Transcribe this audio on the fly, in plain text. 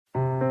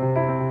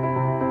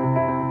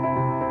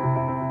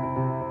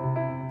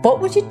What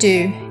would you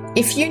do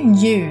if you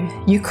knew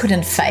you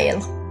couldn't fail?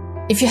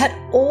 If you had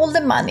all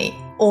the money,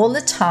 all the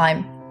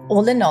time,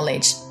 all the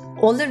knowledge,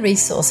 all the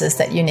resources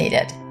that you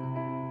needed?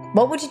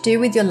 What would you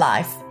do with your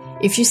life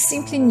if you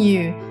simply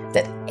knew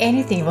that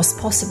anything was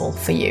possible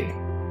for you?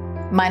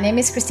 My name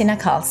is Kristina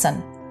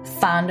Karlsson,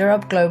 founder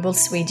of global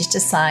Swedish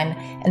design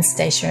and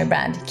stationery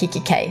brand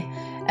Kikki.K,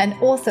 and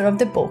author of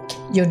the book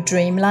Your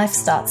Dream Life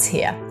Starts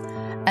Here.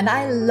 And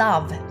I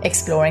love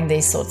exploring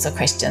these sorts of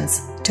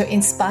questions to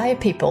inspire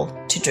people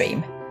to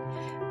dream.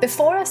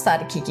 Before I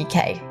started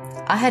Kikki.K,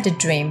 I had a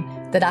dream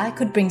that I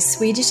could bring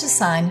Swedish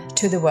design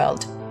to the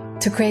world,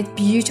 to create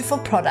beautiful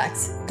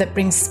products that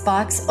bring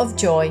sparks of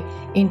joy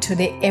into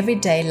the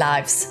everyday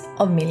lives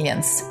of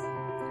millions.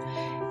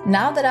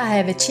 Now that I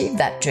have achieved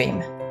that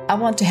dream, I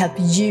want to help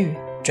you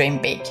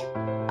dream big.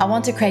 I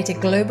want to create a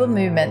global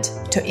movement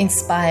to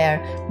inspire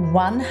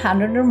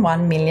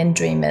 101 million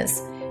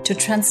dreamers to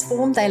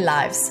transform their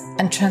lives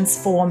and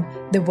transform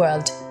the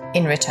world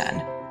in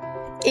return.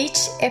 Each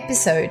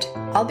episode,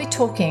 I'll be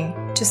talking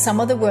to some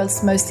of the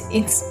world's most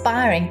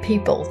inspiring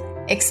people,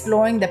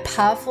 exploring the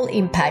powerful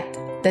impact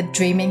that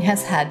dreaming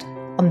has had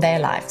on their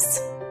lives.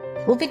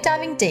 We'll be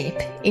diving deep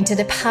into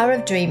the power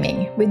of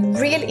dreaming with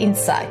real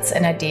insights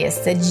and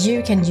ideas that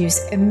you can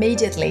use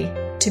immediately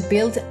to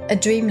build a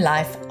dream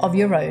life of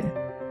your own,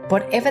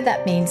 whatever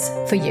that means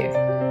for you.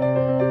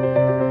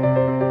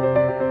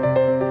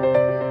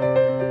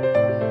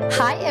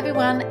 Hi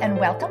everyone, and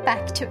welcome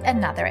back to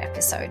another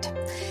episode.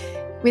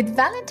 With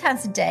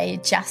Valentine's Day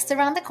just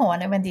around the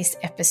corner when this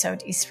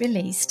episode is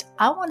released,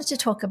 I wanted to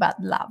talk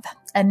about love,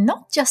 and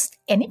not just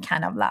any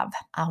kind of love.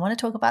 I want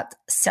to talk about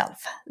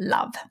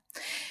self-love.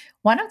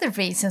 One of the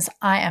reasons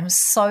I am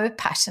so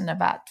passionate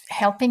about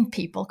helping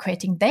people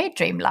creating their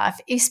dream life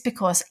is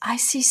because I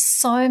see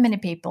so many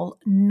people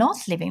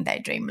not living their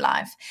dream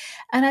life.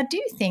 And I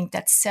do think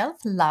that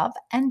self-love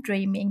and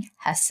dreaming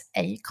has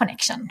a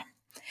connection.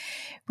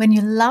 When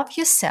you love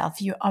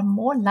yourself, you are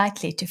more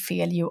likely to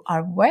feel you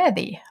are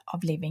worthy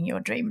of living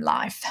your dream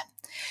life.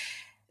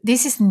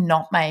 This is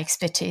not my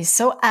expertise,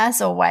 so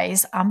as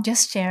always, I'm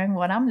just sharing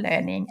what I'm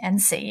learning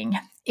and seeing.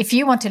 If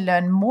you want to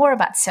learn more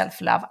about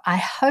self-love, I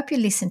hope you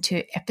listen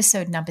to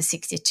episode number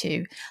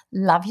 62,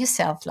 Love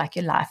Yourself Like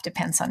Your Life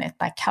Depends on It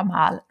by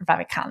Kamal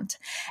Ravikant.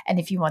 And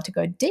if you want to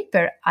go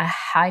deeper, I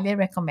highly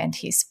recommend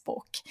his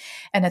book.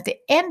 And at the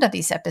end of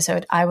this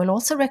episode, I will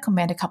also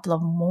recommend a couple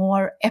of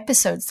more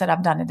episodes that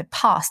I've done in the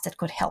past that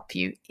could help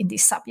you in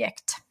this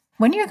subject.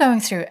 When you're going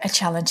through a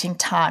challenging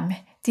time,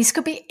 this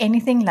could be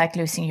anything like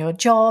losing your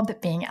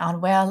job, being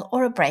unwell,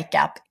 or a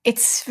breakup.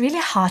 It's really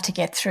hard to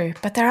get through,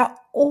 but there are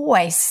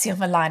always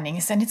silver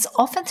linings, and it's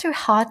often through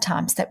hard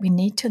times that we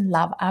need to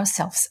love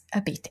ourselves a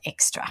bit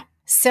extra.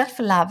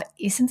 Self-love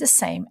isn't the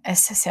same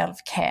as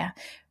self-care,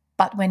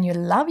 but when you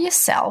love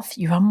yourself,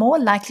 you are more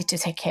likely to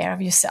take care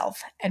of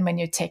yourself. And when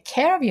you take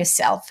care of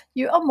yourself,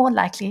 you are more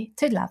likely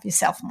to love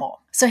yourself more.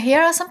 So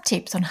here are some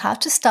tips on how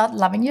to start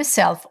loving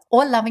yourself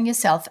or loving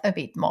yourself a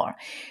bit more.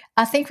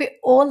 I think we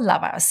all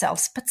love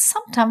ourselves, but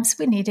sometimes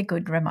we need a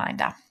good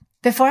reminder.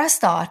 Before I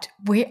start,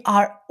 we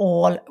are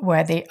all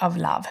worthy of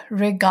love.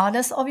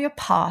 Regardless of your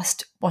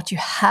past, what you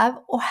have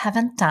or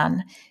haven't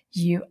done,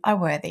 you are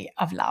worthy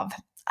of love.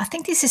 I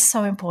think this is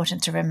so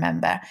important to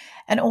remember,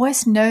 and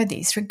always know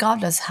this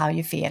regardless how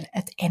you feel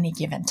at any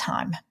given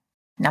time.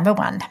 Number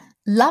 1,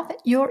 love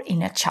your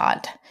inner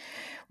child.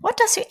 What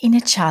does your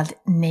inner child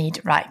need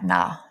right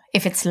now?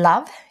 If it's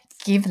love,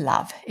 give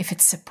love. If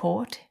it's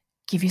support,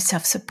 give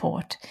yourself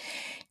support.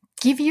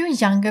 Give your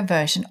younger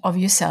version of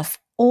yourself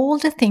all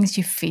the things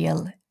you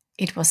feel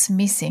it was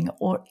missing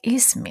or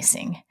is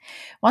missing.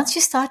 Once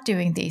you start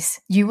doing this,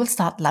 you will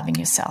start loving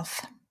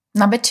yourself.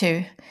 Number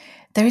 2,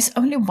 there is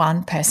only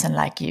one person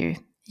like you.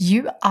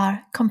 You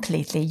are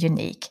completely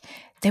unique.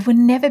 There will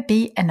never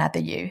be another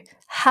you.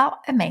 How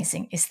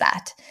amazing is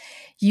that?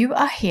 You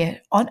are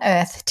here on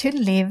earth to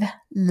live,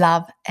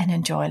 love, and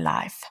enjoy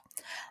life.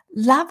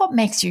 Love what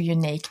makes you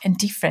unique and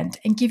different,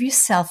 and give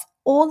yourself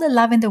all the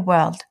love in the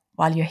world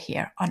while you're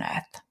here on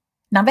earth.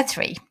 Number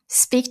 3,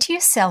 speak to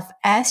yourself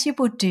as you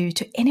would do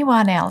to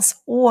anyone else,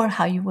 or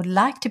how you would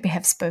like to be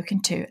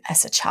spoken to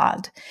as a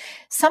child.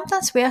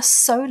 Sometimes we are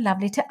so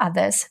lovely to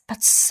others,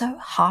 but so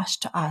harsh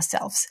to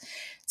ourselves.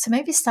 So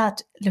maybe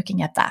start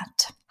looking at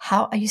that.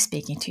 How are you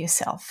speaking to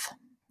yourself?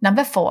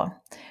 Number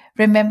 4,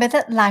 remember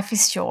that life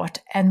is short,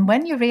 and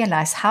when you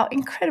realize how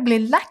incredibly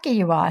lucky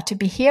you are to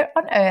be here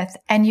on earth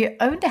and you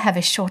only have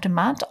a short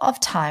amount of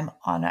time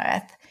on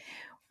earth,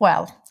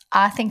 well,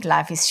 I think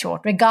life is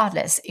short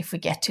regardless if we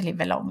get to live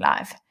a long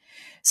life.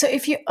 So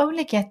if you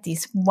only get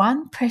this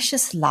one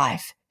precious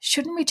life,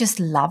 shouldn't we just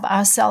love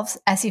ourselves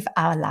as if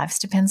our lives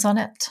depends on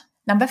it?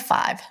 Number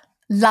 5,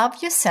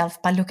 love yourself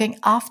by looking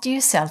after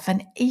yourself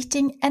and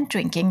eating and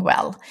drinking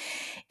well.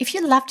 If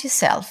you loved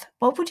yourself,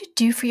 what would you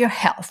do for your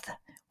health?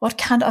 What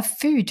kind of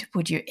food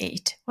would you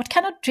eat? What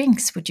kind of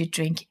drinks would you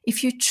drink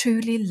if you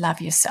truly love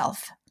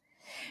yourself?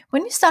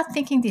 When you start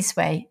thinking this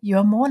way, you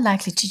are more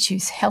likely to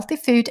choose healthy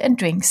food and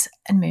drinks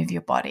and move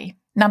your body.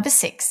 Number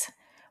 6,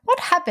 what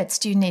habits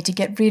do you need to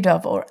get rid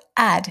of or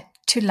add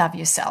to love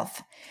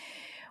yourself.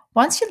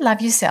 Once you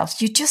love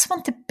yourself, you just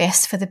want the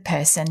best for the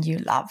person you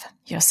love,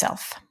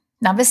 yourself.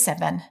 Number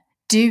 7,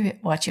 do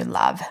what you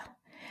love.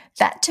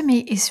 That to me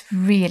is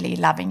really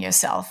loving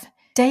yourself.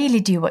 Daily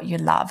do what you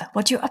love,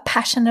 what you are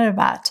passionate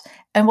about,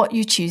 and what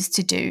you choose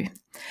to do.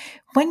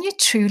 When you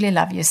truly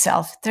love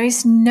yourself, there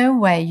is no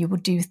way you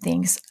would do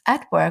things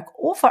at work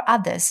or for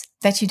others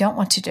that you don't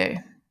want to do.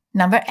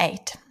 Number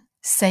 8,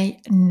 say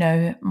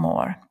no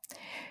more.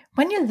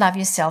 When you love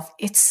yourself,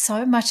 it's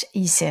so much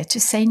easier to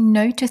say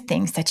no to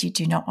things that you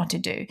do not want to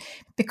do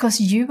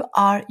because you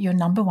are your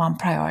number one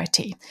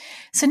priority.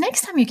 So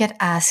next time you get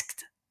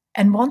asked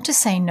and want to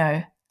say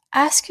no,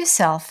 ask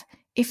yourself,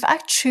 if I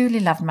truly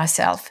love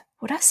myself,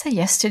 would I say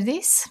yes to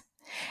this?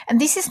 And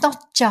this is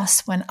not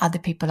just when other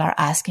people are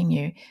asking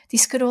you.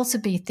 This could also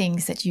be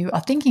things that you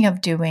are thinking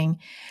of doing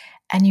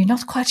and you're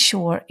not quite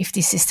sure if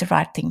this is the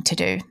right thing to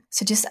do.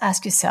 So just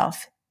ask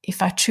yourself,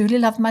 if I truly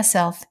love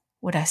myself,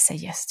 would I say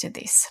yes to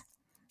this?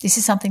 This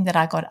is something that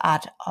I got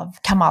out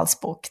of Kamal's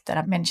book that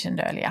I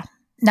mentioned earlier.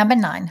 Number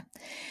 9,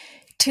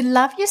 to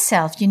love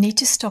yourself, you need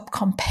to stop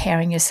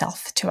comparing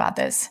yourself to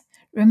others.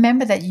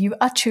 Remember that you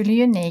are truly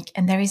unique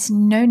and there is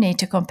no need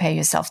to compare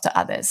yourself to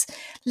others.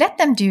 Let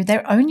them do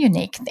their own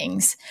unique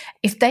things.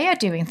 If they are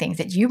doing things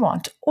that you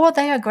want or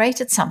they are great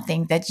at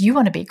something that you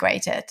want to be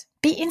great at,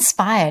 be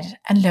inspired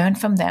and learn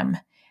from them.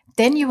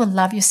 Then you will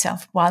love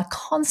yourself while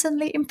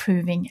constantly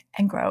improving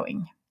and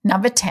growing.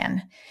 Number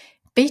 10,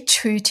 be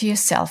true to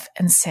yourself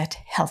and set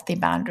healthy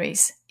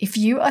boundaries. If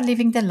you are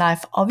living the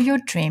life of your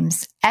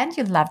dreams and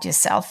you loved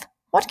yourself,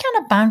 what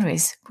kind of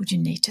boundaries would you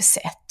need to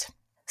set?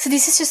 So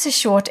this is just a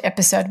short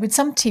episode with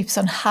some tips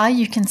on how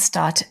you can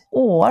start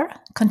or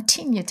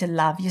continue to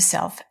love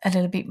yourself a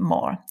little bit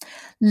more.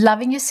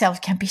 Loving yourself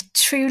can be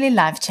truly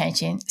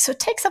life-changing. So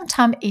take some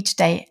time each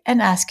day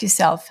and ask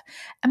yourself,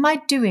 am I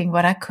doing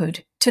what I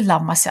could to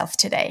love myself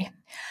today?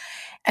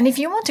 And if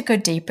you want to go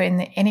deeper in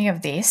any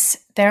of this,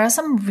 there are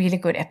some really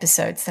good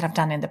episodes that I've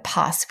done in the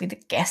past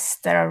with guests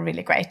that are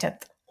really great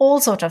at all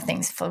sorts of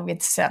things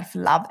with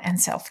self-love and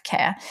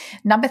self-care.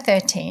 Number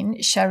 13,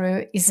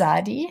 Sharu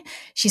Izadi.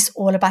 She's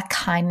all about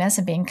kindness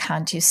and being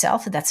kind to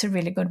yourself. That's a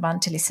really good one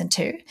to listen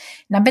to.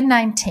 Number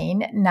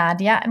 19,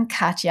 Nadia and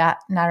Katya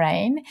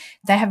Narain.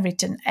 They have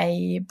written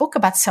a book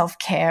about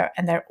self-care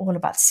and they're all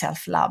about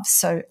self-love.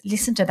 So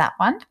listen to that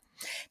one.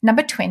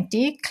 Number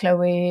 20,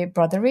 Chloe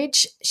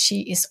Brotheridge.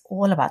 She is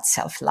all about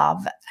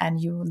self-love and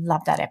you will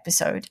love that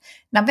episode.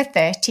 Number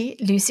 30,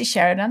 Lucy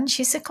Sheridan.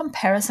 She's a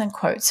comparison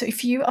quote. So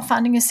if you are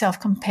finding yourself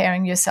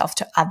comparing yourself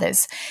to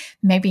others,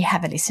 maybe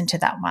have a listen to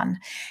that one.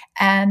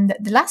 And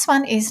the last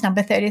one is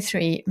number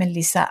 33,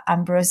 Melissa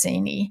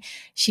Ambrosini.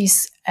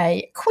 She's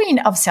a queen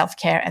of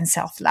self-care and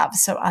self-love.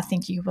 So I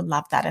think you will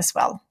love that as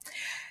well.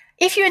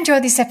 If you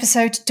enjoyed this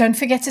episode, don't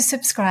forget to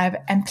subscribe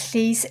and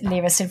please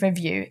leave us a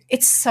review.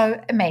 It's so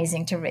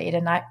amazing to read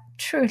and I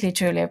truly,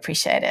 truly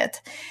appreciate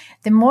it.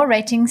 The more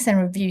ratings and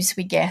reviews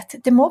we get,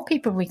 the more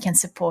people we can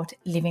support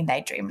living their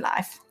dream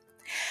life.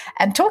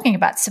 And talking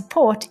about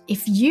support,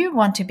 if you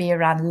want to be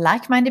around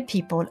like-minded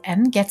people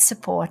and get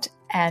support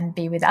and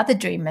be with other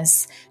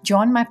dreamers,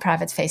 join my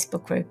private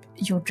Facebook group,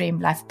 Your Dream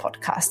Life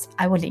Podcast.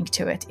 I will link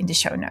to it in the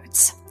show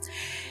notes.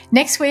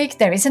 Next week,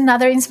 there is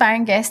another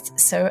inspiring guest,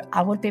 so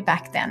I will be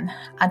back then.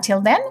 Until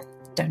then,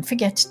 don't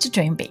forget to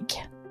dream big.